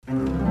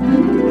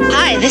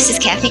This is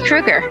Kathy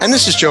Kruger. And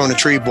this is Jonah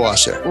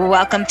Triebwasser.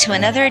 Welcome to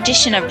another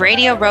edition of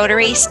Radio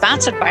Rotary,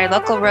 sponsored by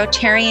local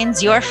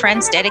Rotarians, your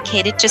friends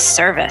dedicated to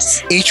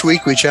service. Each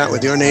week we chat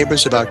with your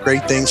neighbors about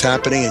great things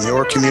happening in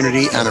your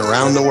community and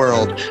around the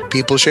world.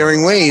 People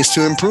sharing ways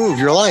to improve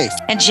your life.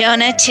 And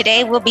Jonah,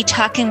 today we'll be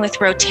talking with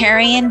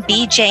Rotarian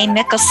B.J.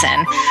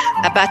 Mickelson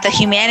about the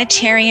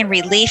humanitarian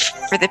relief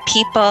for the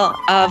people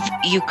of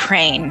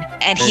Ukraine.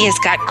 And he has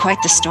got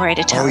quite the story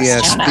to tell us,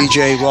 yes, Jonah.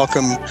 B.J.,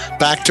 welcome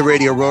back to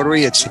Radio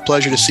Rotary. It's a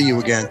pleasure to see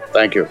you again.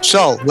 Thank you.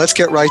 So let's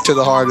get right to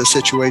the heart of the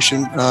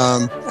situation.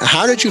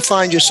 How did you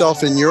find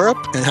yourself in Europe,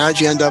 and how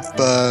did you end up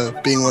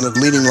being one of the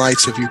leading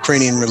lights of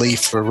Ukrainian relief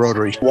for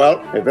Rotary?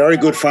 Well, a very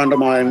good friend of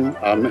mine,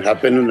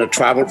 have been in the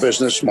travel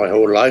business my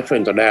whole life,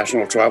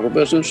 international travel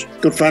business.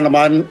 Good friend of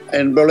mine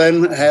in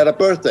Berlin had a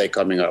birthday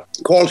coming up.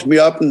 Calls me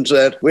up and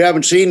said, "We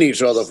haven't seen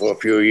each other for a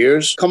few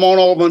years. Come on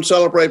over and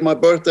celebrate my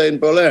birthday in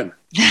Berlin."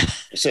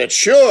 I said,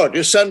 "Sure,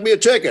 just send me a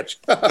ticket."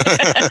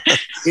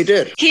 He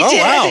did. He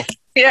did. Wow.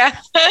 Yeah.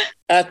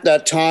 At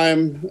that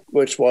time,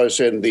 which was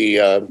in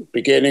the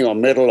beginning or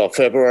middle of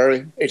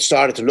February, it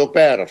started to look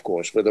bad, of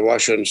course, with the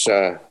Russians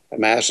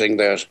amassing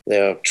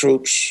their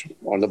troops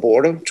on the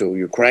border to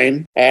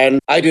Ukraine. And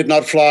I did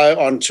not fly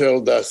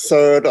until the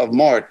 3rd of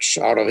March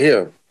out of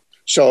here.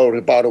 So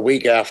about a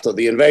week after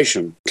the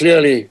invasion.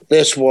 Clearly,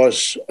 this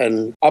was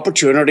an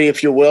opportunity,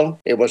 if you will.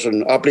 It was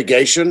an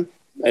obligation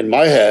in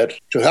my head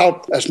to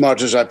help as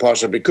much as I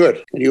possibly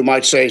could. And you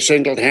might say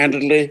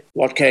single-handedly,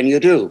 what can you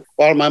do?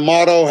 Well, my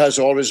motto has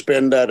always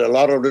been that a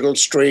lot of little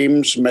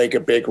streams make a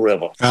big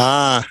river.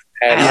 Ah,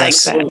 And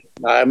yes.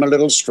 I'm a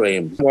little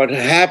stream. What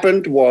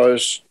happened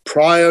was,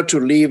 prior to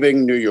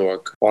leaving New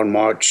York on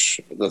March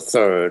the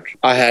 3rd,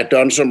 I had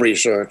done some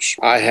research.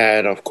 I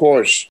had, of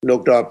course,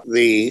 looked up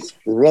the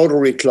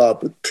Rotary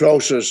Club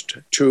closest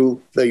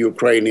to the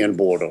Ukrainian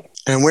border.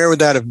 and where would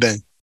that have been?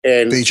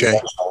 In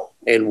BJ?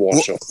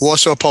 Warsaw.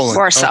 Warsaw, Poland.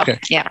 Warsaw. Okay.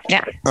 Yeah.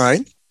 All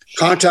right.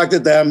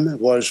 Contacted them,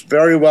 was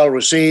very well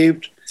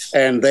received,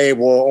 and they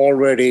were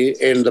already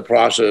in the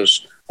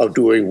process of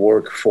doing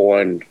work for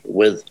and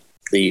with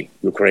the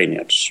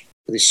Ukrainians.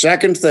 The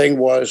second thing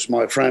was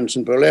my friends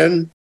in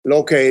Berlin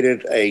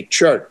located a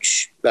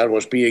church that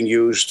was being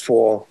used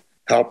for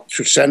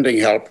sending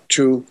help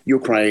to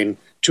Ukraine,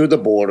 to the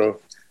border,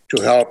 to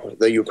help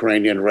the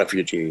Ukrainian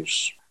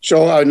refugees.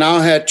 So I now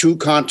had two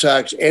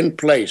contacts in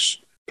place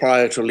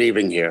prior to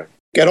leaving here.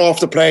 Get off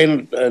the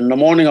plane in the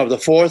morning of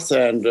the 4th,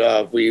 and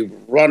we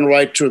run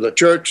right to the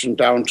church in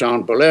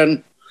downtown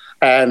Berlin.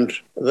 And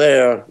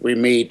there we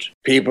meet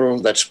people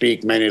that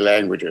speak many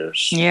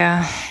languages.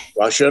 Yeah.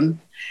 Russian,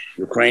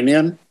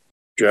 Ukrainian,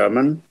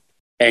 German,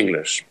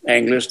 English.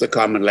 English, the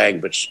common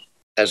language,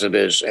 as it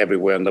is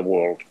everywhere in the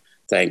world,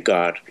 thank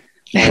God.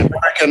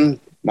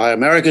 My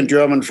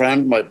American-German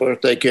friend, my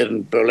birthday kid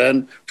in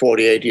Berlin,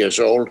 48 years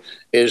old,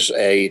 is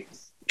a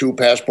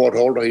two-passport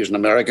holder. He's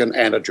an American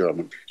and a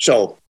German.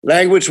 So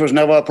language was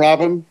never a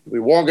problem. We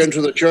walk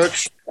into the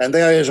church, and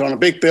there is on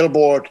a big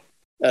billboard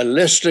a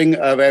listing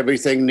of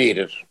everything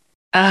needed.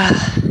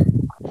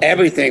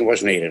 Everything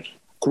was needed.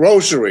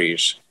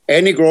 Groceries,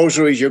 any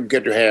groceries you could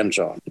get your hands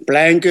on.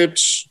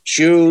 Blankets,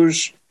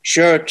 shoes,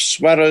 shirts,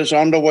 sweaters,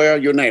 underwear,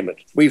 you name it.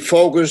 We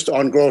focused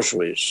on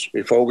groceries.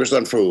 We focused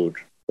on food.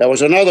 There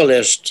was another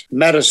list,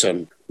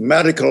 medicine,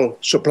 medical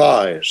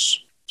supplies.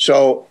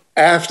 So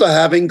after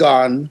having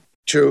gone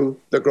to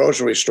the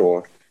grocery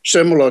store,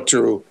 similar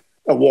to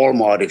a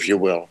Walmart, if you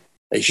will,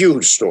 a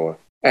huge store,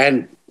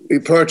 and we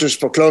purchased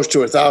for close to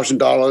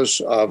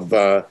 $1,000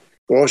 of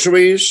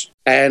groceries,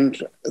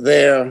 and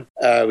there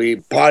we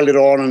piled it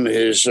on in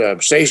his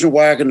station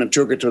wagon and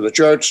took it to the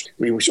church.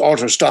 We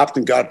also stopped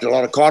and got a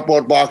lot of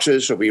cardboard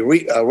boxes, so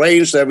we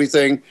arranged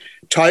everything,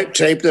 taped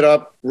it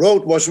up,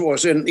 wrote what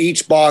was in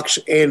each box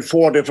in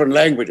 4 different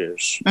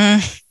languages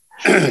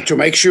to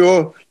make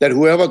sure that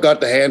whoever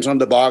got the hands on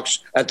the box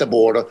at the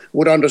border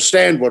would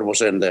understand what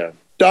was in there.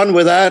 Done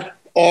with that,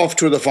 off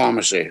to the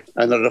pharmacy.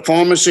 And at the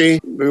pharmacy,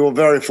 we were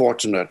very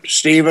fortunate.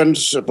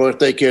 Stevens, a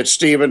birthday kid,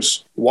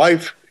 Stevens'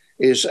 wife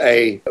is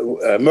a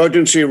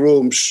emergency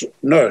rooms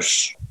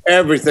nurse.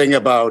 Everything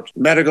about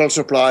medical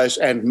supplies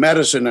and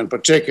medicine in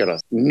particular.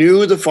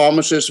 Knew the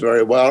pharmacist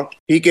very well.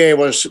 He gave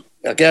us,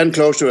 again,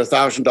 close to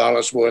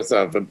 $1,000 worth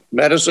of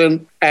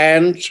medicine,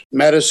 and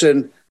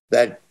medicine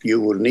that you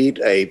will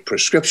need a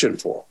prescription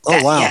for.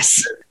 Oh, wow.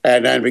 Yes.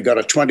 And then we got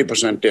a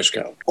 20%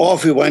 discount.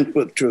 Off we went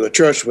to the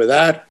church with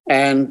that.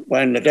 And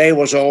when the day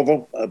was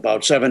over,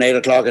 about 7, 8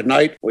 o'clock at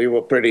night, we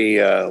were pretty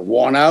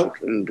worn out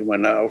and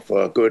went out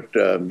for a good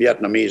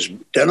Vietnamese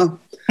dinner.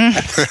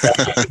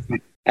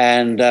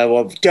 And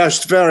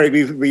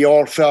we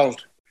all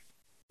felt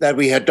that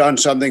we had done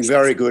something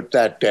very good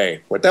that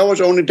day. But that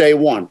was only day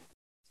one.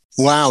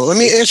 Wow. Let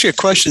me ask you a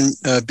question,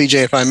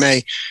 BJ, if I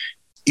may.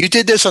 You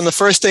did this on the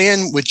first day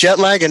in with jet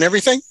lag and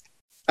everything?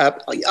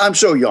 I'm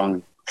so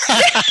young.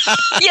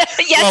 Yes,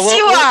 Well,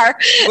 you are.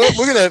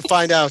 We're going to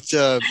find out,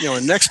 in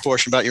the next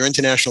portion about your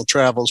international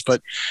travels.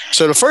 But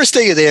so the first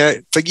day you're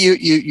there,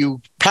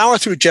 you power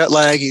through jet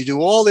lag. You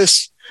do all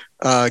this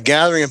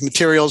gathering of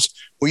materials.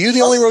 Were you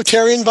the only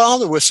Rotarian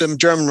involved, or were some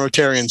German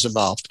Rotarians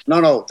involved?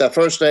 No. That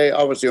first day,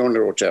 I was the only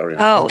Rotarian.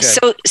 Oh,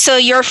 okay. So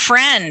your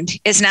friend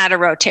is not a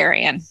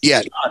Rotarian?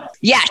 Yet.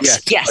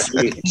 Yes.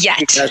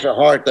 He has a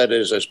heart that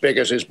is as big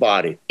as his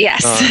body.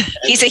 Yes.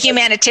 He's a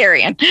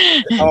humanitarian.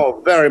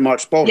 Oh, very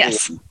much. Both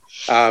yes.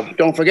 of them.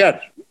 Don't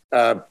forget,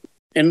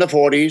 in the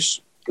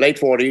 40s, late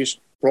 40s,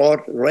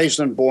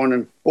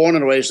 born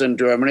and raised in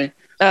Germany.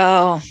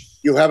 Oh.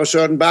 You have a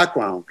certain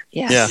background.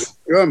 Yes.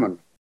 Yeah. German.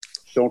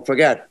 Don't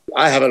forget,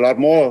 I have a lot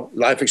more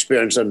life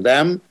experience than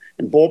them,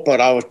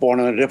 but I was born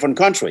in a different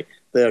country.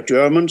 They're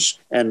Germans,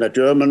 and the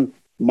German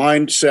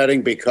mind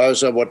setting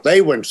because of what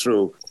they went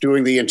through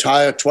during the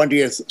entire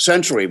 20th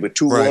century with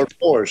two world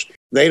wars.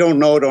 They don't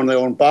know it on their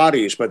own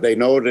bodies, but they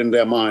know it in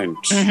their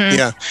minds. Mm-hmm.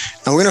 Yeah.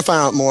 And we're going to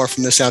find out more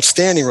from this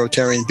outstanding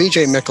Rotarian,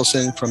 B.J.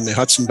 Mickelson from the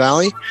Hudson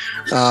Valley,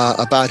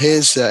 about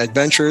his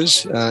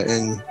adventures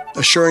in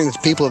assuring that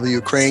the people of the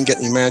Ukraine get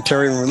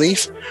humanitarian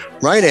relief,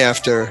 right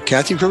after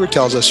Kathy Kruger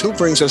tells us who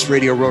brings us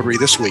Radio Rotary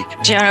this week.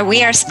 Jonah,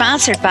 we are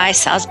sponsored by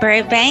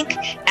Salisbury Bank,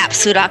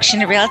 Absolute Auction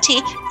and Realty,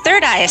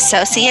 Third Eye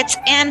Associates,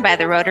 and by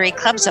the Rotary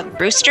Clubs of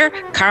Brewster,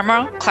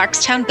 Carmel,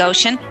 Clarkstown,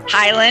 Goshen,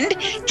 Highland,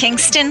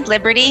 Kingston,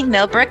 Liberty,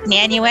 Millbrook,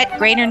 Nanuet,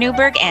 Greater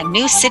Newburgh, and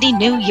New City,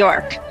 New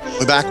York.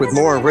 We're back with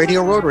more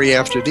Radio Rotary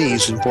after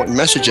these important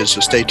messages,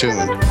 so stay tuned.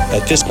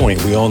 At this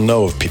point, we all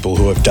know of people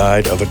who have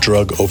died of a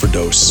drug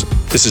overdose.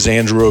 This is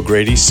Andrew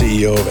O'Grady,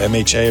 CEO of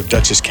MHA of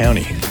Dutchess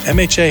County.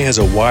 MHA has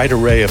a wide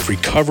array of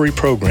recovery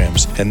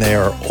programs, and they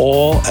are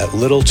all at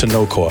little to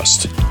no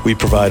cost. We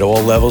provide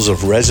all levels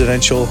of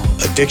residential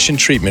addiction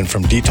treatment,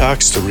 from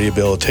detox to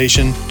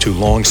rehabilitation to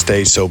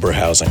long-stay sober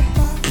housing.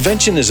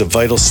 Prevention is a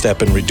vital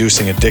step in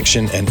reducing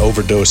addiction and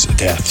overdose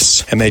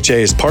deaths.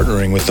 MHA is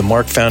partnering with the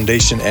Mark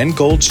Foundation and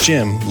Gold's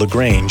Gym,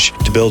 LaGrange,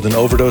 to build an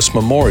overdose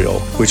memorial,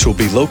 which will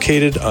be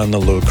located on the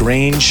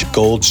LaGrange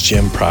Gold's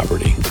Gym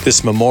property.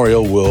 This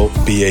memorial will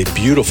be a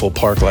beautiful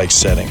park-like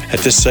setting. At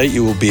this site,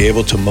 you will be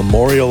able to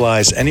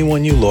memorialize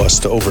anyone you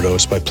lost to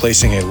overdose by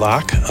placing a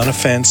lock on a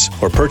fence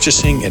or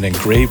purchasing an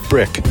engraved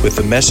brick with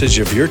the message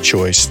of your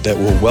choice that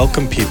will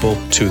welcome people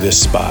to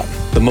this spot.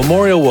 The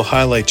memorial will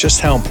highlight just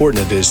how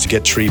important it is to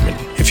get treatment.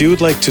 If you would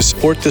like to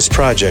support this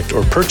project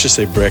or purchase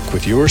a brick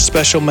with your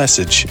special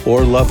message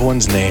or loved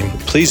one's name,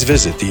 please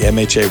visit the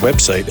MHA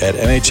website at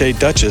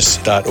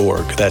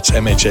mhadutchess.org. That's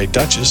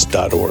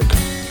mhadutchess.org.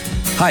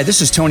 Hi,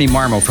 this is Tony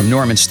Marmo from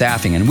Norman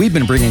Staffing, and we've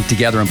been bringing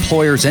together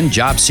employers and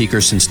job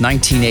seekers since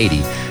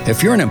 1980.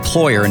 If you're an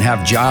employer and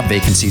have job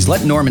vacancies,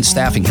 let Norman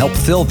Staffing help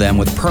fill them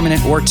with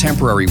permanent or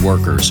temporary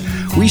workers.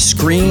 We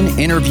screen,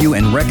 interview,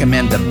 and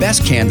recommend the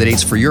best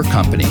candidates for your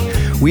company.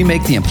 We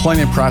make the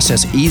employment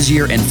process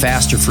easier and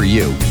faster for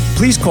you.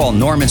 Please call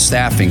Norman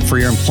Staffing for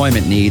your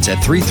employment needs at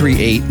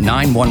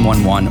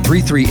 338-9111,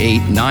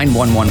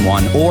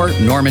 338-9111, or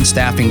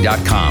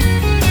normanstaffing.com.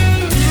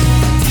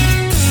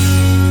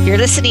 You're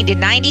listening to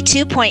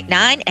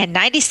 92.9 and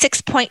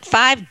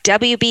 96.5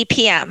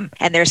 WBPM,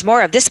 and there's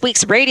more of this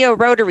week's Radio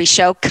Rotary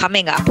Show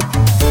coming up.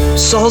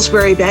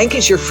 Salisbury Bank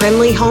is your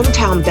friendly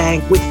hometown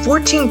bank with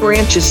 14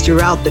 branches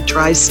throughout the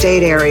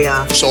tri-state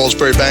area.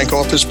 Salisbury Bank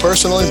offers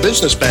personal and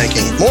business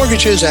banking,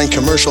 mortgages, and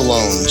commercial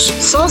loans.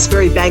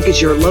 Salisbury Bank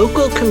is your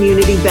local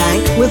community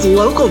bank with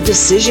local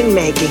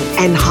decision-making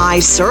and high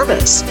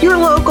service. Your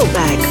local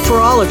bank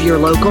for all of your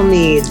local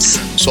needs.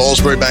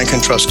 Salisbury Bank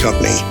and Trust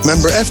Company,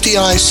 member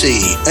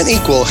FDIC, an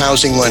equal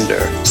housing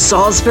lender.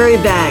 Salisbury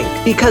Bank,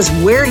 because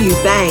where you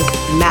bank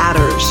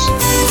matters.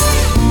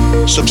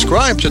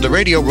 Subscribe to the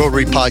Radio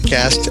Rotary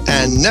Podcast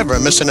and never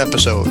miss an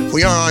episode.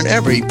 We are on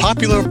every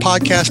popular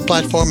podcast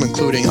platform,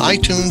 including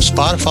iTunes,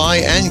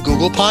 Spotify, and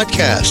Google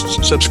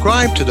Podcasts.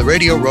 Subscribe to the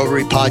Radio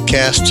Rotary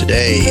Podcast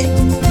today.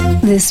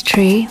 This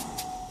tree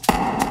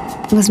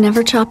was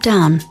never chopped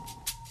down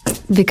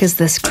because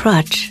this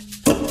crutch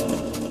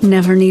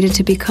never needed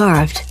to be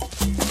carved.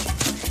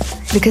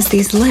 Because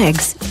these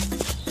legs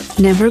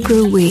never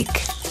grew weak.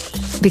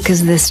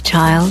 Because this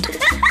child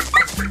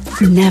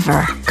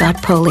never got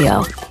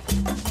polio.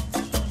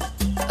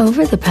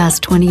 Over the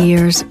past 20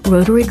 years,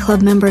 Rotary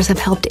Club members have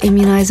helped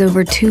immunize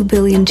over 2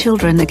 billion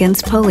children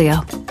against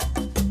polio.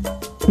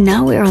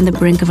 Now we're on the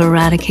brink of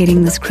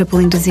eradicating this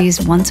crippling disease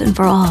once and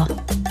for all.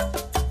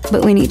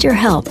 But we need your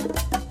help.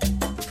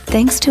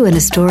 Thanks to an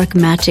historic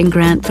matching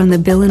grant from the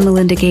Bill and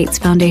Melinda Gates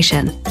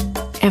Foundation,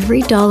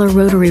 every dollar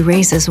Rotary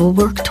raises will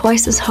work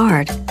twice as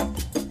hard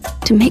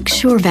to make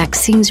sure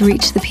vaccines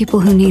reach the people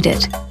who need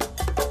it,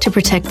 to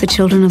protect the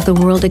children of the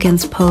world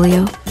against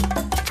polio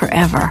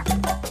forever.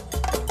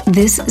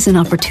 This is an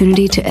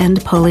opportunity to end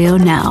polio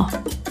now.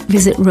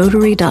 Visit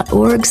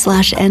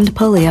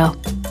rotary.org/endpolio.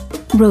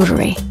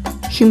 Rotary,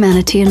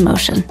 humanity in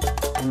motion.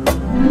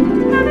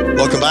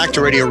 Welcome back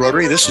to Radio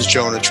Rotary. This is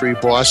Jonah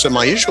Treeboss, and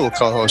my usual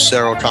co-host,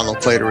 Sarah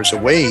O'Connell-Plater, is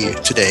away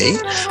today.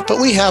 But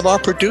we have our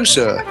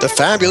producer, the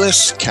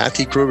fabulous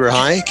Kathy Kruger.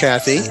 Hi,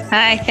 Kathy.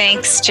 Hi,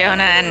 thanks,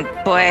 Jonah. And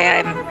boy,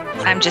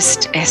 I'm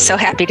just so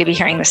happy to be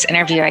hearing this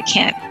interview. I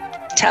can't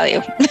tell you.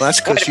 Well, that's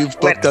because you've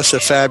booked us a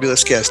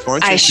fabulous guest,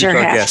 weren't you? I sure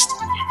have. Guest.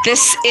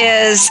 This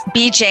is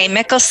BJ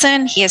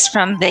Mickelson. He is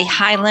from the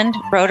Highland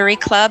Rotary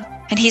Club,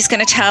 and he's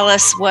going to tell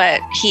us what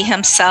he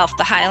himself,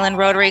 the Highland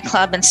Rotary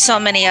Club, and so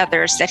many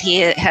others that he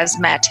has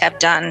met have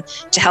done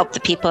to help the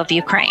people of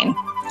Ukraine.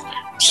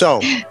 So,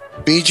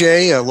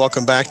 BJ,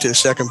 welcome back to the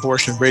second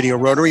portion of Radio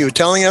Rotary. You were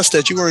telling us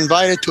that you were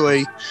invited to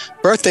a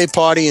birthday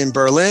party in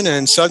Berlin,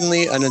 and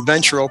suddenly an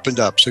adventure opened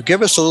up. So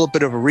give us a little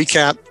bit of a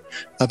recap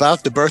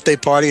about the birthday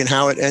party and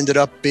how it ended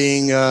up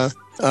being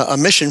a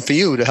mission for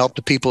you to help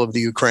the people of the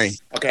Ukraine.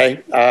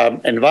 Okay.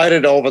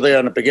 Invited over there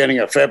in the beginning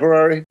of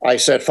February. I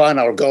said, fine,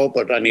 I'll go,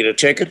 but I need a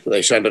ticket.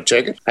 They sent a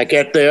ticket. I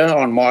get there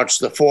on March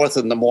the 4th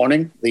in the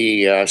morning.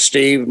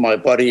 Steve, my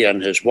buddy,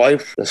 and his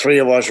wife, the three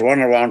of us run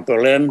around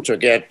Berlin to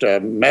get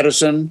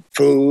medicine,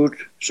 food,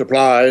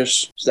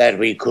 supplies that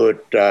we could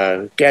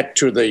get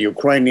to the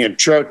Ukrainian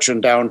church in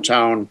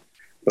downtown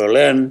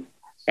Berlin.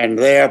 And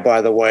there,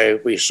 by the way,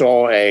 we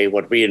saw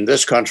what we in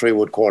this country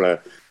would call a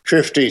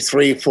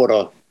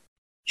 53-footer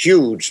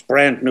huge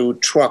brand new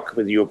truck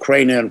with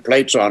Ukrainian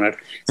plates on it,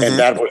 and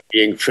that was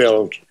being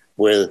filled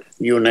with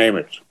you name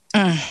it.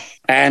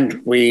 And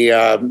we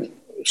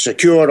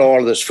secured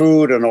all this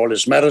food and all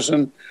this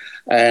medicine,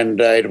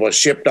 and it was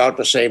shipped out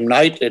the same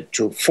night. It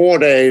took 4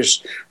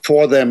 days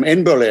for them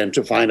in Berlin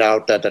to find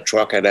out that the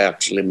truck had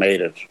actually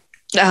made it.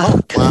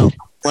 Oh, wow.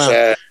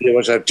 There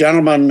was a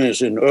gentleman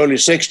who's in early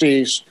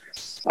 60s.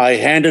 I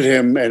handed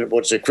him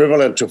what's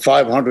equivalent to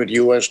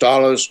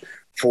 $500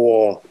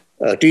 for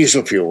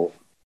diesel fuel.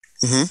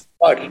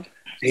 But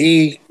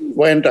he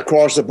went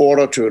across the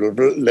border to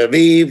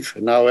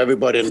Lviv. Now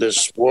everybody in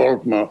this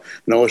world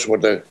knows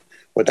what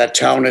that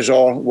town is,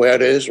 where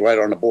it is, right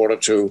on the border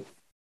to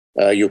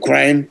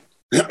Ukraine.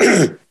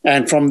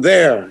 And from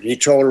there, he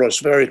told us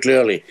very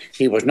clearly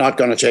he was not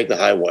going to take the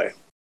highway.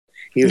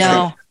 He was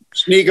going to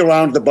sneak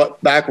around the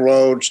back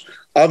roads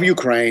of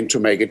Ukraine to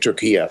make it to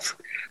Kiev.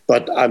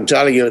 But I'm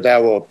telling you,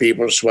 there were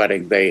people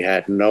sweating. They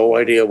had no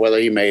idea whether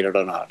he made it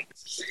or not.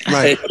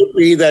 Right. It could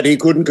be that he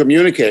couldn't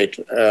communicate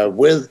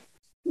with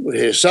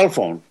his cell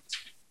phone.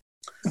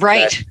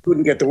 Right. He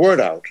couldn't get the word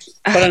out.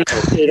 But anyway,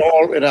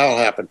 it all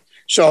happened.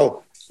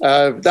 So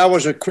that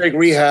was a quick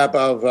rehab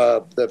of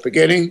the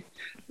beginning.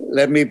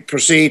 Let me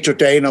proceed to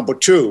day number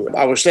 2.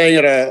 I was staying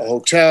at a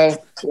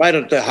hotel right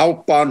at the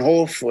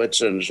Hauptbahnhof,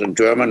 which in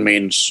German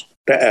means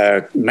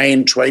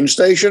main train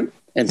station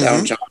in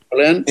downtown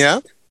Berlin.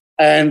 Yeah.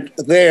 And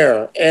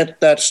there at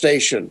that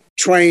station,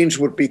 trains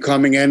would be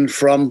coming in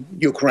from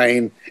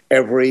Ukraine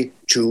every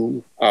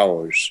 2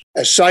 hours.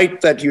 A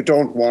sight that you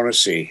don't want to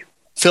see.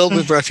 Filled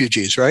with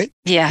refugees, right?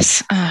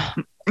 Yes.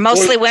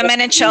 Mostly women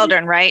and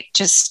children, right?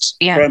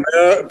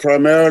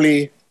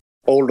 Primarily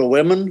older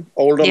women,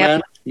 older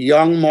men,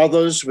 young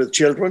mothers with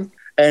children,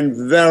 and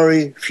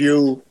very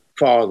few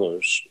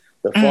fathers.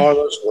 The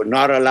fathers were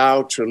not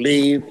allowed to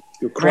leave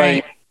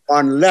Ukraine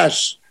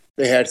unless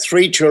they had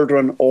 3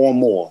 children or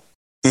more.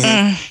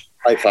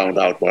 I found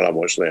out while I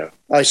was there.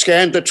 I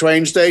scanned the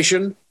train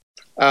station.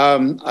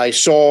 I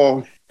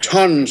saw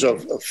tons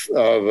of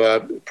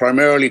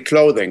primarily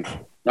clothing,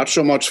 not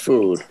so much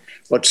food,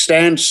 but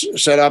stands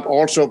set up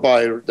also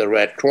by the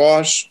Red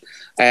Cross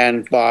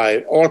and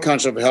by all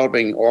kinds of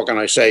helping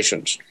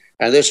organizations.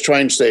 And this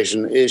train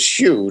station is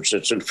huge.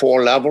 It's in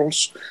 4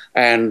 levels,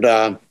 and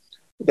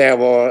there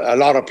were a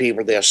lot of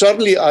people there.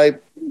 Suddenly,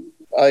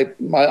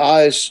 my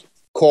eyes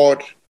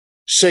caught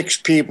 6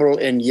 people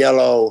in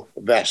yellow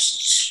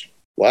vests.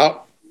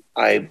 Well,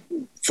 I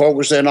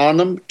focused in on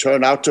them,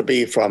 turned out to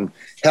be from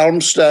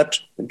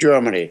Helmstedt,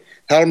 Germany.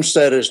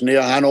 Helmstedt is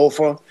near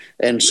Hanover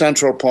in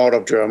central part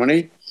of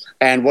Germany.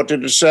 And what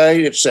did it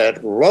say? It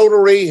said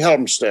Rotary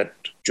Helmstedt,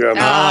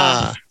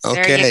 Germany.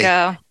 Okay. There you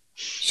go.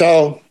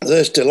 So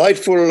this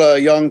delightful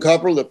young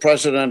couple, the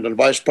president and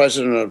vice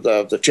president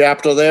of the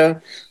chapter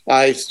there,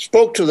 I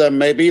spoke to them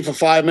maybe for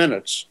 5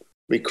 minutes.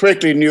 We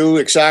quickly knew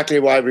exactly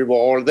why we were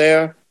all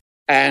there.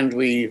 And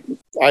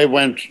I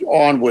went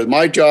on with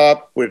my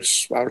job,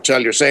 which I'll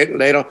tell you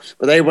later,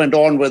 but they went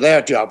on with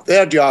their job.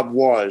 Their job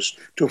was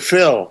to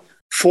fill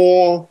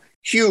 4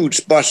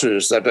 huge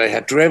buses that they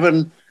had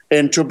driven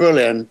into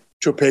Berlin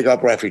to pick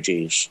up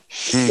refugees.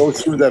 Go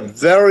through the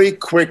very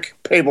quick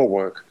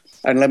paperwork.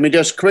 And let me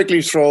just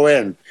quickly throw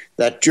in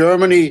that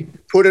Germany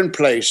put in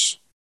place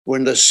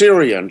when the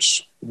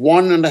Syrians,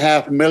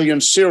 1.5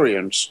 million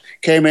Syrians,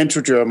 came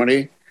into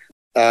Germany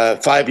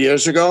 5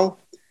 years ago.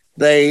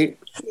 Like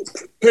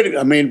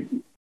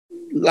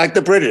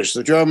the British,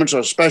 the Germans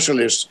are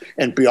specialists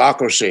in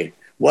bureaucracy.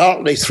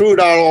 Well, they threw it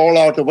all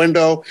out the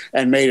window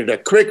and made it a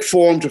quick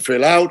form to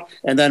fill out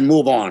and then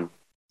move on.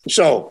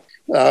 So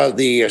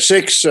the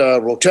 6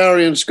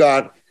 Rotarians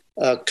got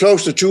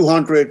close to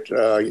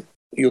 200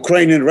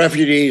 Ukrainian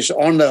refugees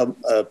on the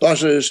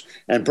buses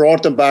and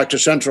brought them back to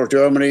central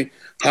Germany,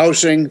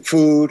 housing,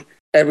 food,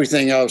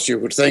 everything else you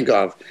could think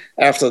of,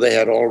 after they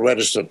had all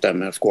registered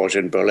them, of course,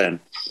 in Berlin.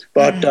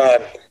 But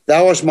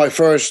that was my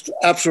first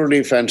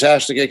absolutely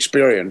fantastic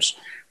experience.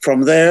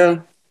 From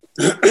there,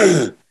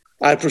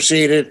 I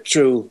proceeded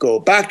to go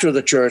back to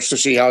the church to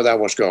see how that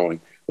was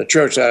going, the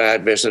church that I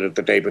had visited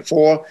the day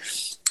before.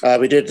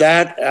 We did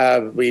that.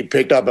 We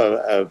picked up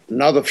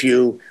another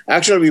few.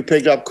 Actually, we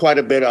picked up quite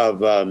a bit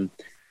of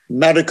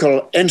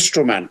medical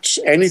instruments,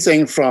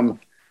 anything from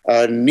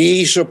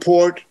knee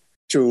support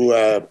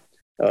to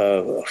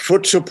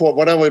foot support,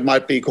 whatever it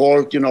might be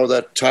called,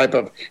 that type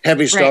of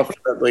heavy stuff.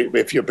 Right.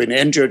 If you've been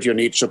injured, you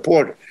need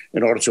support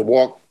in order to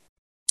walk.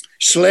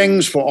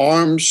 Slings for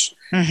arms,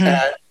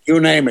 you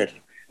name it.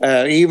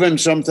 Even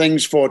some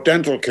things for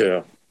dental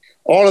care.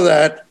 All of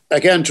that,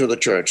 again, to the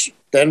church.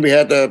 Then we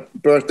had the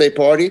birthday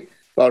party,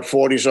 about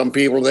 40-some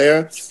people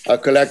there. I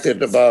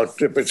collected about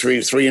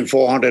between $300 and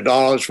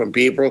 $400 from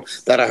people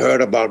that I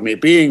heard about me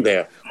being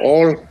there.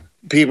 All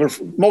people,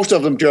 most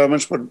of them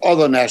Germans, but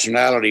other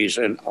nationalities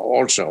and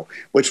also,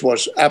 which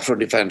was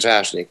absolutely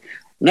fantastic.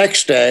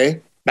 Next day,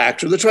 back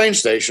to the train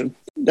station.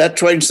 That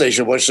train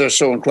station was just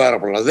so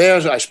incredible.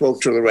 There, I spoke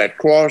to the Red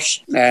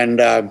Cross,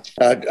 and I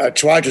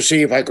tried to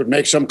see if I could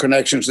make some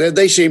connections there.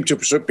 They seemed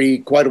to be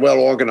quite well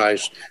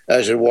organized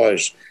as it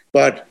was.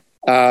 But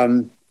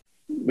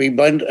we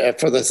went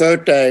for the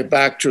third day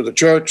back to the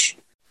church,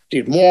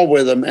 did more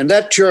with them. And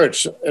that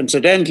church,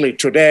 incidentally,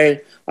 today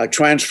I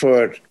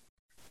transferred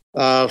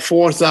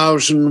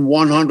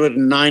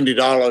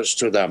 $4,190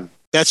 to them.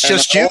 That's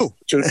just you.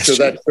 To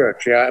that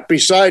church, yeah.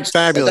 Besides,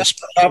 fabulous.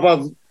 On top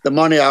of the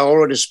money I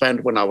already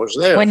spent when I was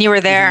there. When you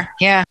were there,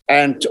 yeah.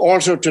 And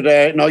also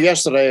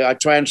yesterday, I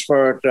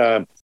transferred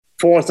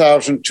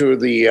 $4,000 to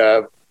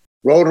the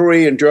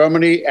Rotary in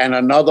Germany and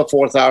another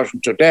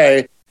 $4,000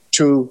 today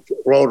to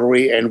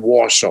Rotary in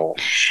Warsaw.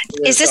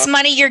 Is this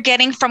money you're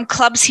getting from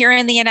clubs here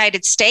in the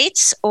United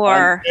States,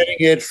 or? I'm getting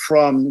it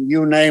from,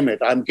 you name it.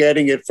 I'm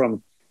getting it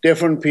from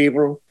different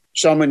people,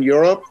 some in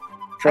Europe,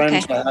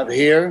 friends I have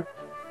here.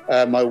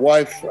 My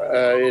wife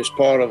is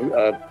part of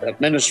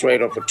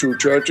administrator for 2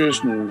 churches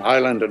in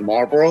Highland and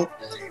Marlborough.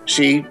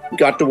 She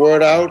got the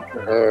word out.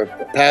 Her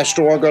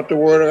pastor got the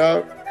word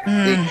out.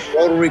 The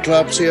Rotary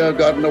clubs here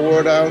gotten the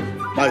word out.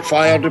 My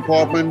fire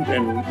department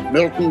in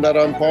Milton that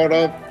I'm part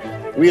of.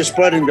 We are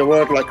spreading the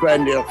word like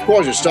crazy. Of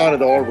course, it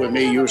started all with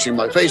me using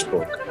my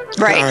Facebook.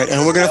 Right. All right,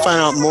 and we're going to find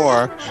out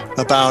more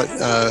about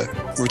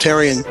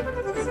Rotarian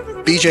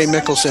B.J.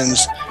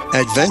 Mickelson's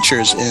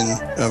adventures in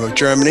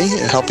Germany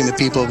and helping the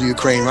people of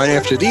Ukraine right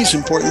after these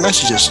important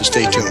messages, so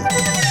stay tuned.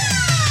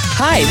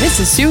 Hi, this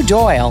is Sue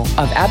Doyle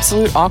of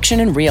Absolute Auction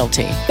and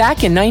Realty.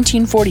 Back in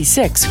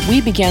 1946,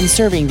 we began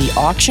serving the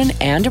auction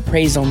and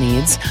appraisal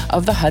needs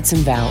of the Hudson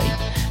Valley.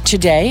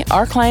 Today,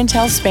 our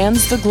clientele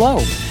spans the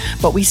globe,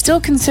 but we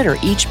still consider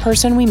each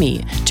person we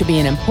meet to be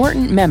an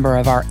important member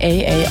of our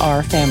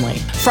AAR family.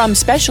 From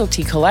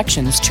specialty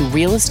collections to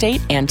real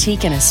estate,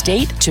 antique and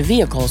estate to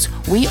vehicles,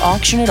 we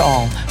auction it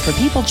all for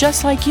people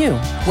just like you.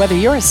 Whether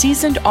you're a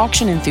seasoned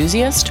auction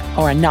enthusiast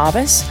or a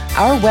novice,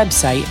 our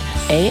website,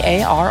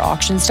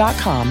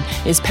 AARauctions.com,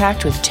 is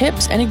packed with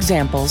tips and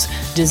examples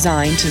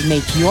designed to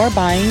make your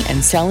buying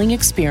and selling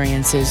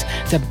experiences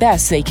the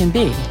best they can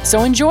be.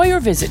 So enjoy your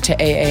visit to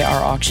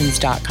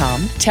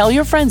AARauctions.com, tell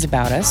your friends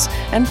about us,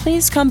 and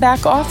please come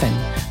back often.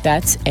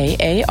 That's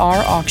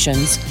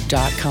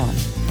AARauctions.com.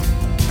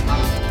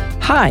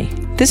 Hi,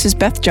 this is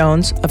Beth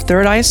Jones of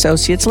Third Eye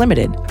Associates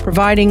Limited,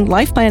 providing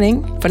life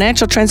planning,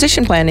 financial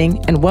transition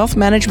planning, and wealth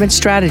management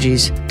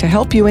strategies to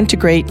help you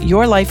integrate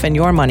your life and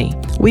your money.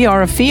 We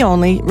are a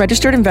fee-only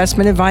registered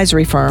investment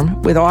advisory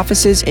firm with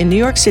offices in New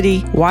York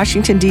City,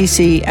 Washington,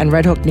 D.C., and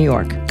Red Hook, New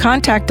York.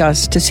 Contact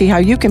us to see how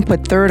you can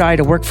put Third Eye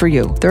to work for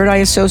you.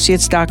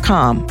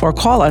 ThirdEyeAssociates.com or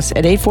call us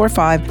at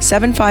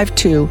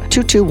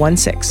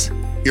 845-752-2216.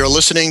 You're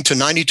listening to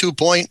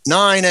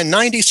 92.9 and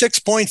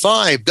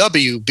 96.5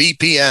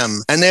 WBPM.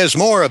 And there's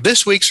more of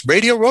this week's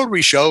Radio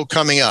Rotary Show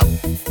coming up.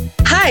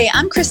 Hi,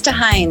 I'm Krista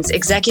Hines,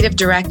 Executive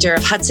Director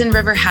of Hudson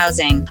River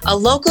Housing, a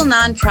local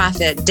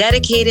nonprofit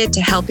dedicated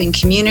to helping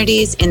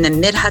communities in the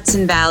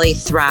Mid-Hudson Valley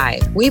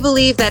thrive. We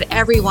believe that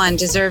everyone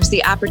deserves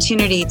the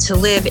opportunity to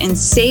live in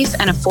safe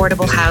and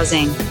affordable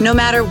housing. No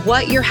matter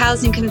what your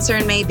housing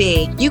concern may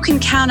be, you can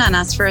count on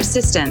us for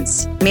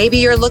assistance. Maybe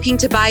you're looking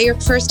to buy your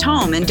first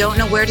home and don't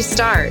know where to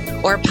start,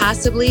 or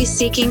possibly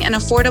seeking an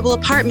affordable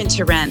apartment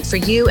to rent for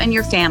you and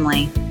your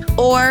family.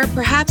 Or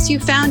perhaps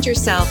you found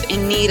yourself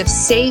in need of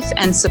safe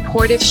and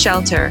supportive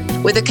shelter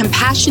with a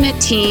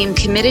compassionate team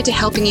committed to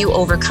helping you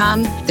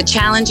overcome the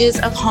challenges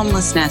of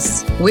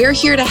homelessness. We're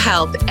here to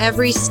help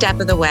every step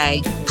of the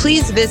way.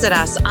 Please visit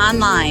us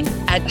online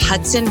at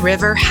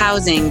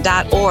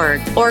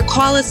hudsonriverhousing.org or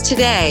call us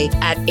today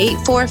at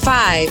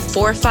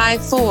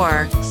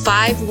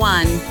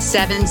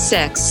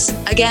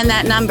 845-454-5176. Again,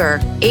 that number,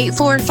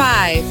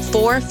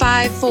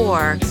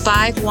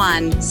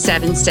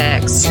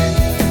 845-454-5176.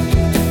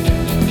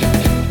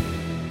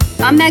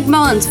 I'm Meg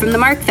Mullins from the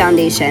Mark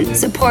Foundation,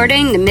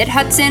 supporting the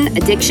Mid-Hudson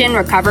addiction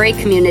recovery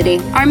community.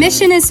 Our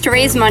mission is to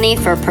raise money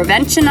for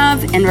prevention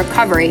of and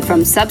recovery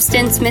from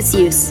substance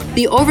misuse.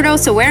 The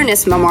Overdose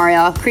Awareness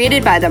Memorial,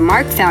 created by the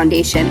Mark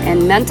Foundation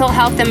and Mental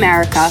Health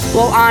America,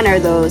 will honor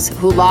those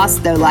who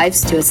lost their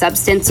lives to a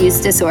substance use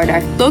disorder.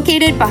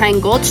 Located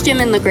behind Gold's Gym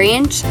in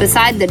LaGrange,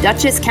 beside the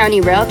Dutchess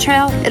County Rail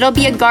Trail, it'll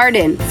be a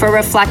garden for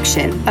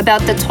reflection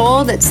about the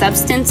toll that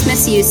substance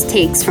misuse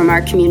takes from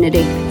our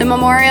community. The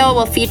memorial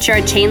will feature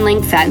a chain link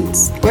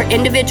fence where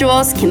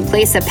individuals can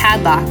place a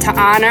padlock to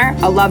honor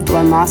a loved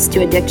one lost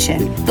to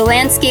addiction. The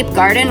landscape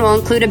garden will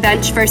include a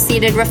bench for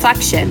seated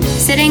reflection,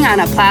 sitting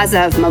on a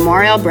plaza of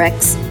memorial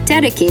bricks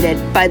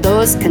dedicated by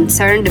those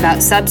concerned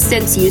about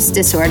substance use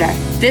disorder.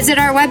 Visit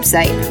our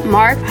website,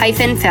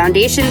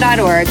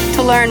 mark-foundation.org,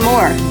 to learn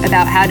more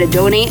about how to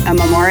donate a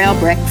memorial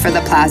brick for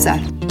the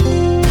plaza.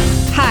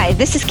 Hi,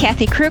 this is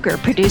Kathy Kruger,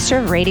 producer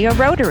of Radio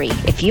Rotary.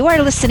 If you are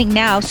listening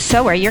now,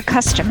 so are your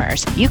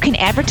customers. You can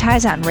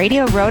advertise on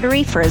Radio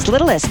Rotary for as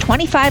little as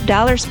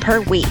 $25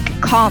 per week.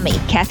 Call me,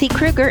 Kathy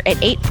Kruger, at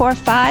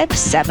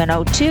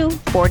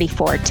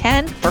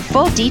 845-702-4410 for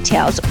full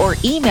details, or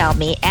email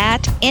me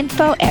at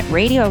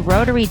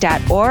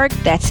info@radiorotary.org.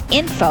 That's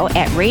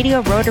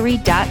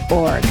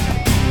info@radiorotary.org.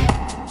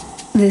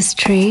 This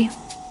tree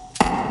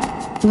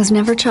was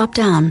never chopped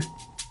down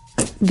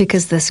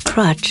because this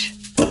crutch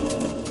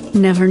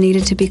never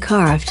needed to be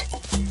carved,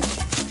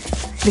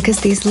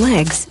 because these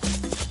legs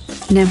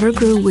never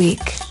grew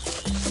weak,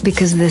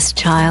 because this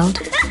child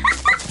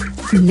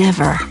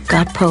never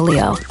got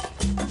polio.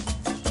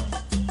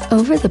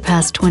 Over the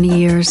past 20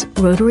 years,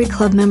 Rotary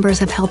Club members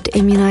have helped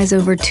immunize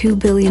over 2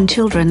 billion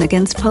children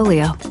against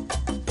polio.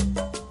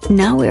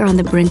 Now we're on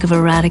the brink of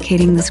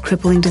eradicating this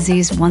crippling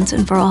disease once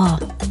and for all.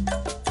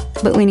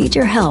 But we need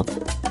your help.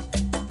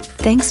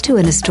 Thanks to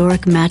an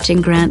historic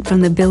matching grant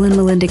from the Bill and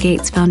Melinda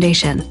Gates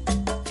Foundation,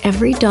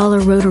 every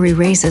dollar Rotary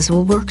raises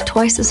will work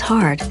twice as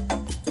hard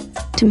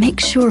to make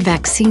sure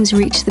vaccines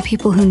reach the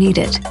people who need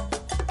it,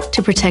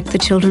 to protect the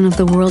children of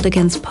the world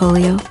against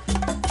polio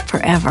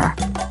forever.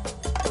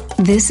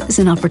 This is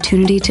an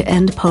opportunity to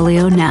end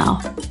polio now.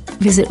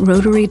 Visit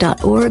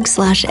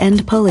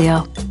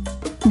rotary.org/endpolio.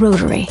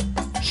 Rotary,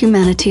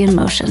 humanity in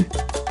motion.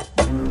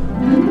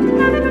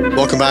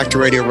 Welcome back to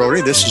Radio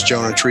Rotary. This is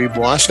Jonah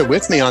Triebwasser.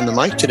 With me on the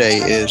mic today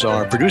is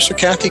our producer,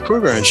 Kathy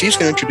Kruger, and she's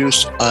going to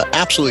introduce an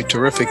absolutely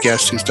terrific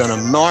guest who's done a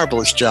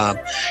marvelous job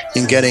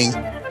in getting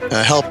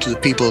help to the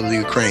people of the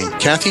Ukraine.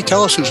 Kathy,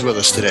 tell us who's with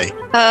us today.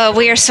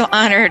 We are so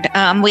honored.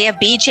 We have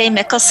B.J.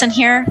 Mickelson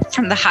here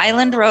from the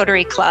Highland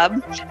Rotary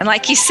Club. And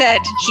like you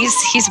said,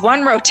 he's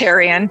one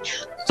Rotarian,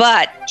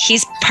 but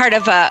he's part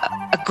of a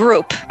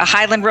group, a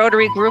Highland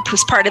Rotary group,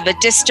 who's part of a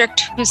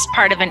district, who's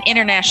part of an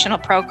international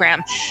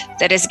program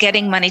that is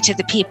getting money to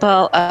the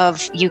people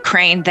of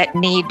Ukraine that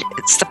need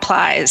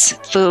supplies,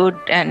 food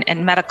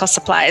and medical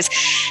supplies.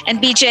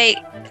 And BJ,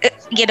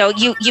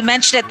 you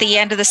mentioned at the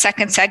end of the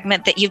second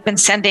segment that you've been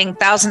sending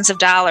thousands of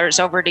dollars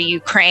over to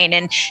Ukraine,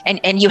 and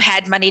you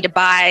had money to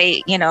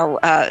buy,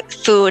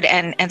 food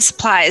and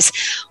supplies.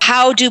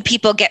 How do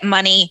people get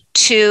money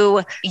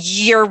to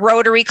your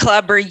Rotary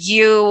Club or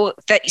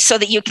so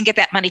that you can get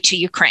that money to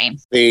Ukraine?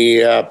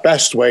 The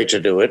best way to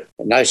do it,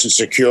 a nice and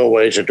secure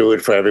way to do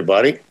it for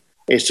everybody,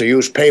 is to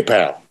use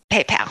PayPal.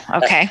 PayPal,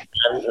 okay.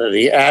 And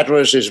the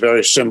address is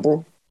very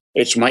simple.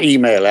 It's my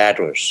email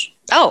address.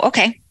 Oh,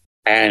 okay.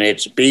 And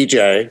it's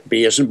BJ,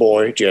 B as in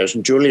boy, J as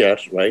in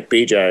Juliet, right?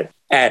 BJ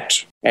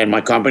and my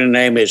company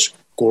name is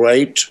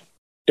Great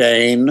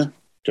Dane,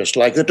 just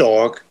like the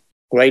dog,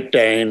 Great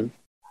Dane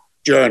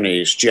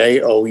Journeys,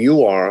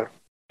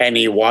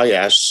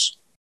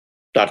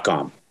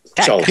 JOURNEYS.com.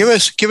 So give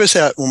us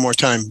that one more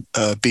time,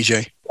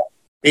 BJ.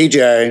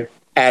 BJ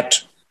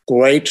at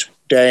Great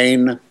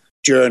Dane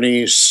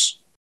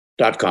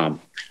Journeys.com.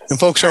 And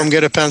folks, home,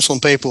 get a pencil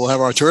and paper. We'll have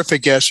our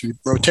terrific guest,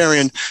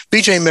 Rotarian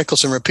B.J.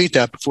 Mickelson. Repeat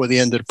that before the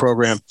end of the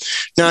program.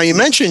 Now, you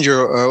mentioned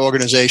your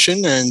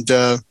organization, and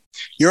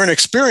you're an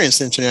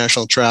experienced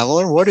international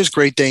traveler. What is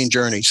Great Dane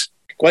Journeys?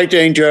 Great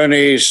Dane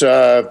Journeys,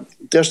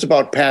 just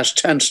about past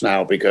tense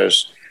now,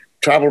 because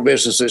travel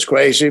business is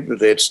crazy, but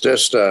it's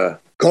just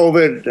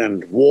COVID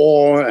and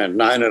war and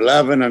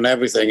 9/11 and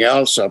everything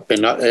else.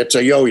 It's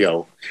a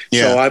yo-yo.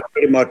 Yeah. So I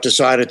pretty much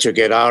decided to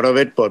get out of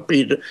it. But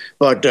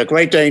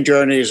Great Dane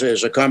Journeys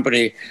is a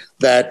company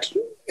that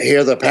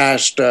here the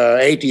past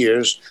 8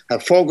 years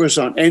have focused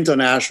on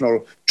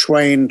international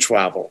train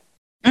travel.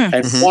 Mm-hmm.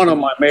 And one of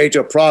my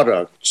major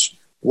products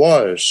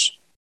was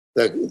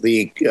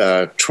the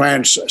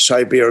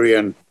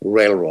Trans-Siberian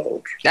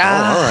Railroad.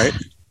 Ah, all right.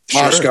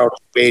 Moscow to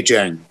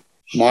Beijing.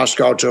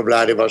 Moscow to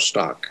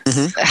Vladivostok.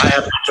 Mm-hmm. I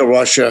have been to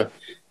Russia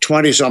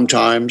 20-some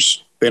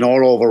times, been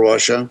all over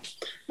Russia,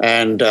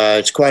 and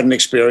it's quite an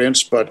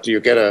experience, but you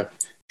get a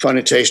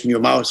funny taste in your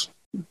mouth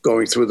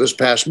going through this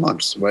past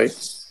month, right?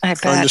 I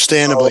bet.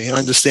 Understandably.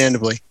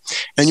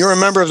 And you're a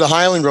member of the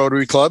Highland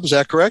Rotary Club, is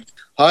that correct?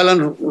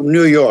 Highland,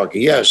 New York,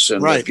 yes,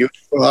 in the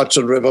beautiful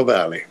Hudson River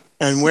Valley.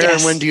 And where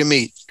and when do you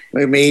meet?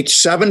 We meet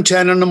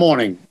 7:10 in the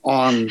morning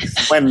on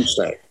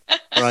Wednesday.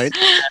 Right.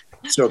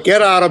 So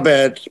get out of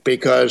bed,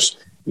 because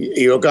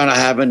you're going to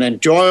have an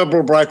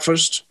enjoyable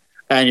breakfast,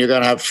 and you're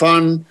going to have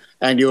fun,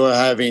 and you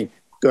are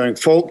going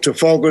to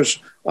focus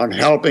on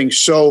helping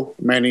so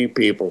many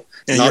people,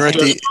 and not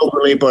just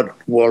locally, but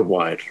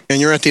worldwide.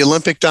 And you're at the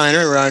Olympic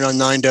Diner right on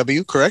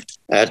 9W, correct?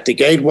 At the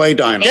Gateway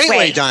Diner.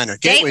 Gateway Diner.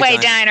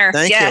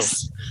 Thank you.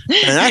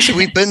 And actually,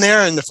 we've been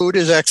there, and the food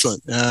is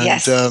excellent. And,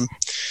 yes.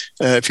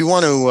 If you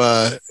want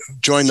to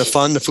join the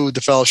fun, the food,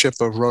 the fellowship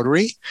of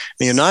Rotary,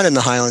 and you're not in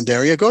the Highland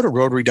area, go to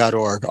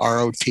Rotary.org,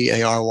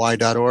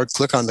 Rotary.org.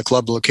 Click on the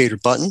Club Locator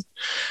button.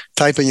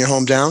 Type in your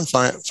hometown,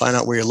 find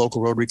out where your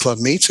local Rotary Club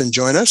meets, and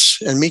join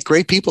us and meet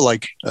great people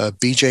like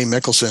BJ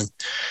Mickelson.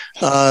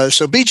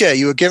 So, BJ,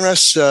 you were giving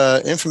us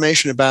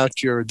information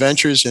about your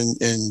adventures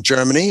in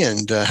Germany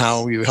and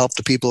how you helped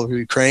the people of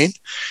Ukraine.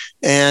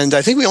 And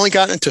I think we only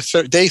got into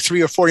day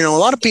 3 or 4. You know, a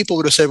lot of people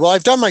would have said, well,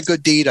 I've done my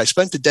good deed. I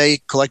spent the day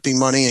collecting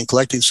money and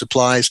collecting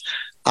supplies.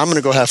 I'm going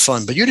to go have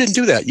fun. But you didn't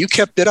do that. You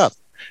kept it up.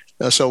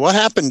 So what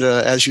happened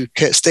as you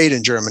stayed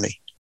in Germany?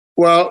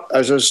 Well,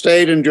 as I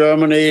stayed in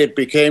Germany, it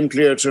became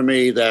clear to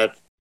me that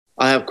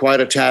I have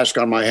quite a task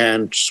on my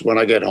hands when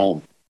I get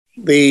home.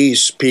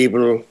 These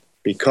people,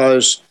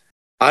 because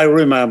I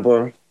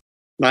remember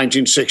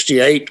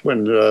 1968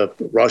 when the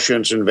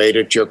Russians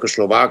invaded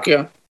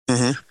Czechoslovakia.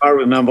 Mm-hmm. I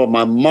remember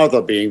my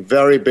mother being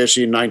very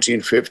busy in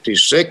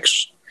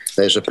 1956.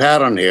 There's a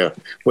pattern here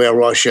where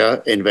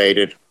Russia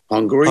invaded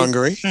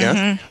Hungary.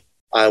 Yeah.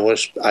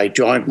 I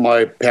joined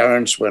my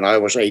parents when I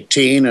was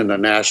 18 in the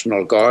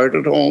National Guard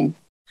at home.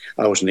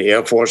 I was in the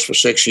Air Force for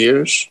 6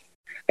 years,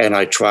 and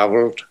I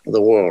traveled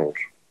the world.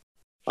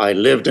 I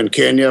lived in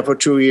Kenya for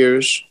 2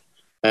 years,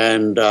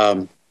 and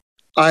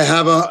I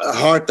have a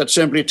heart that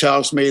simply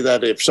tells me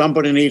that if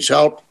somebody needs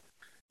help,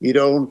 you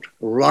don't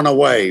run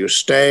away. You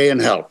stay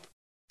and help.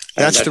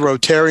 That's the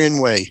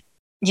Rotarian way.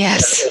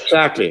 Yes.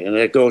 Exactly. And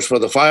it goes for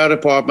the fire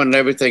department and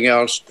everything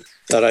else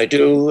that I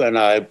do. And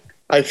I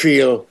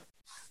feel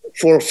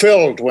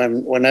fulfilled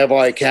whenever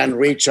I can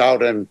reach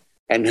out and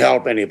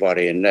help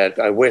anybody. And that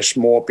I wish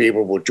more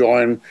people would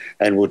join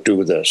and would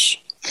do this.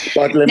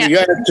 But let me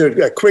get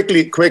to a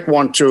quick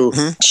one to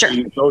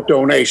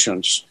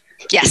donations.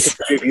 Yes.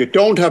 Because if you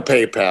don't have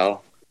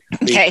PayPal,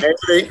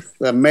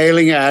 the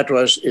mailing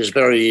address is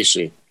very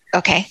easy.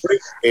 Okay.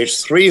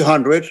 It's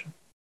 300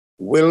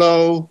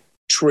 Willow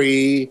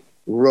Tree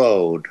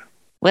Road.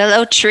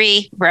 Willow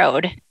Tree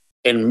Road.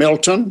 In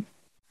Milton.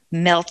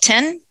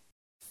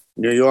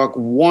 New York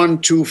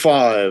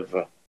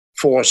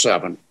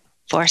 12547.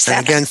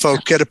 And again,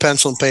 folks, get a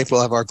pencil and paper.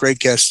 We'll have our great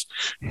guest,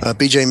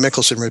 BJ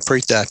Mickelson,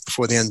 repeat that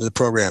before the end of the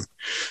program.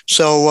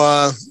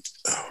 So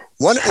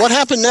what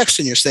happened next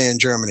in your stay in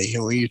Germany?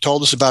 You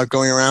told us about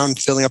going around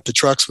filling up the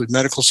trucks with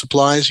medical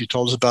supplies. You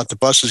told us about the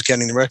buses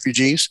getting the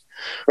refugees.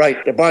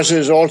 Right. The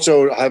buses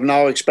also have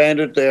now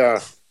expanded their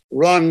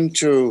run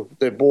to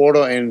the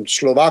border in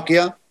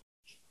Slovakia,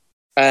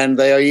 and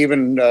they are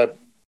even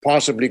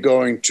possibly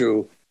going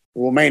to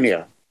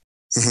Romania.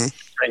 Mm-hmm.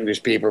 Bring these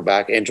people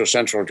back into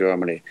central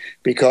Germany,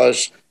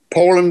 because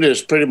Poland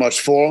is pretty much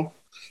full,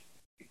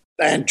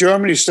 and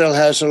Germany still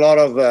has a lot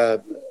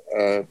of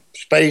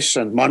space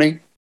and money.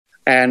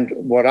 And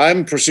what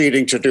I'm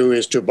proceeding to do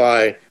is to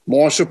buy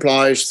more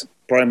supplies,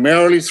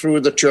 primarily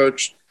through the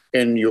church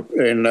in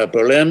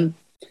Berlin,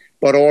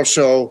 but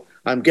also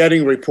I'm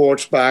getting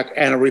reports back,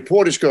 and a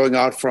report is going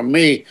out from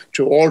me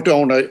to all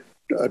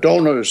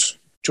donors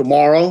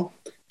tomorrow,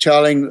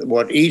 telling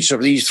what each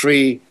of these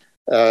three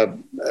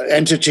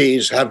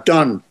entities have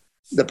done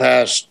the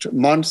past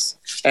month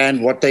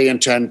and what they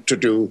intend to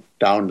do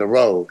down the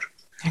road.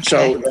 Okay.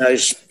 So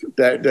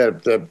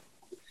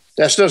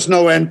there's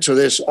no end to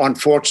this,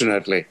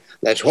 unfortunately.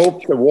 Let's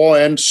hope the war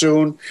ends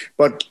soon.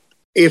 But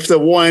if the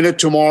war ended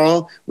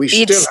tomorrow, we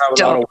still have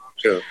a lot of work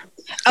to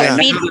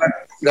do.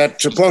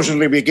 That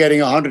supposedly we're getting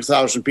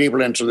 100,000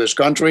 people into this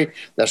country.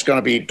 That's going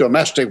to be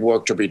domestic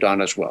work to be done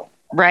as well.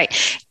 Right.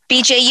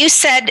 BJ, you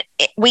said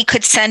we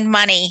could send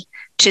money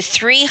to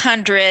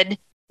 300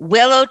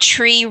 Willow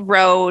Tree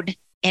Road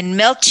in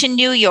Milton,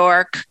 New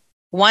York,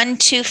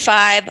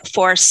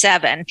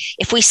 12547.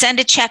 If we send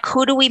a check,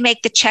 who do we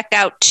make the check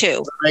out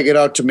to? Make it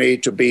out to me,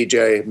 to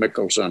BJ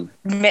Mickelson.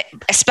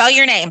 Spell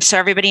your name so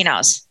everybody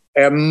knows.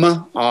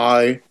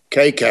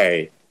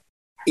 Mikkkelsen.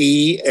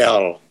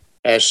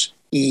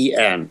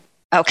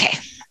 Okay.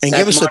 And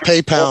give us the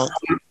PayPal.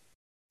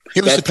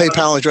 Give us the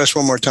PayPal address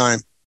one more time.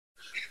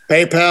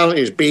 PayPal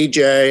is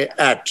BJ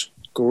at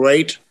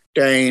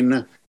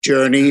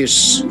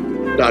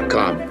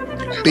GreatDaneJourneys.com.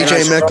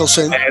 BJ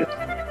Mickelson.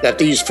 That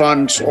these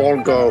funds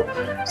all go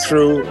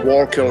through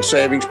Wallkill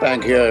Savings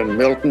Bank here in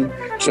Milton.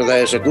 So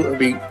we're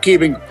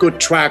keeping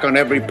good track on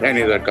every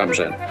penny that comes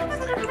in.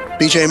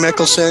 BJ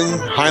Mickelson,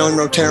 Highland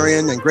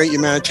Rotarian and great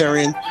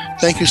humanitarian,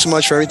 thank you so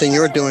much for everything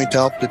you're doing to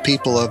help the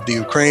people of the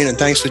Ukraine. And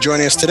thanks for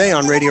joining us today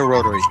on Radio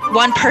Rotary.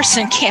 One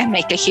person can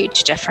make a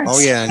huge difference. Oh,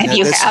 yeah. And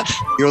you have.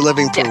 You're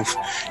living proof.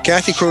 Yeah.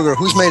 Kathy Kruger,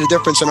 who's made a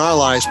difference in our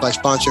lives by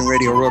sponsoring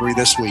Radio Rotary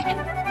this week?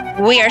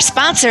 We are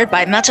sponsored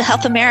by Mental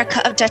Health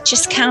America of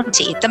Dutchess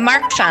County, the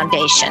Mark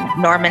Foundation,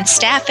 Norman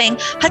Staffing,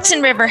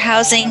 Hudson River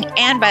Housing,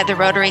 and by the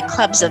Rotary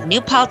Clubs of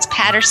New Paltz,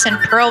 Patterson,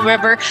 Pearl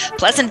River,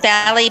 Pleasant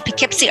Valley,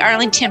 Poughkeepsie,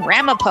 Arlington,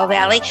 Ramapo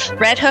Valley,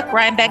 Red Hook,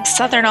 Rhinebeck,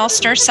 Southern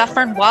Ulster,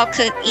 Suffern,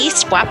 Walcott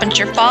East,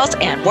 Wappinger Falls,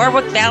 and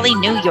Warwick Valley,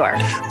 New York.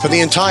 For the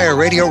entire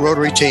Radio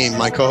Rotary team,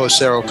 my co-host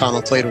Sarah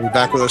O'Connell Plate will be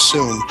back with us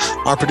soon.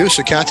 Our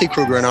producer Kathy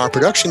Kruger and our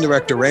production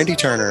director Randy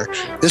Turner.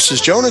 This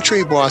is Jonah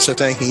Treebossa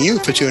thanking you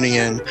for tuning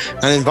in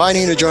and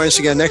inviting you to join us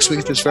again next week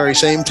at this very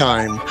same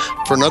time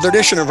for another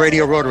edition of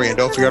Radio Rotary. And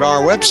don't forget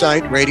our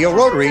website,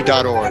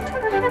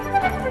 radiorotary.org.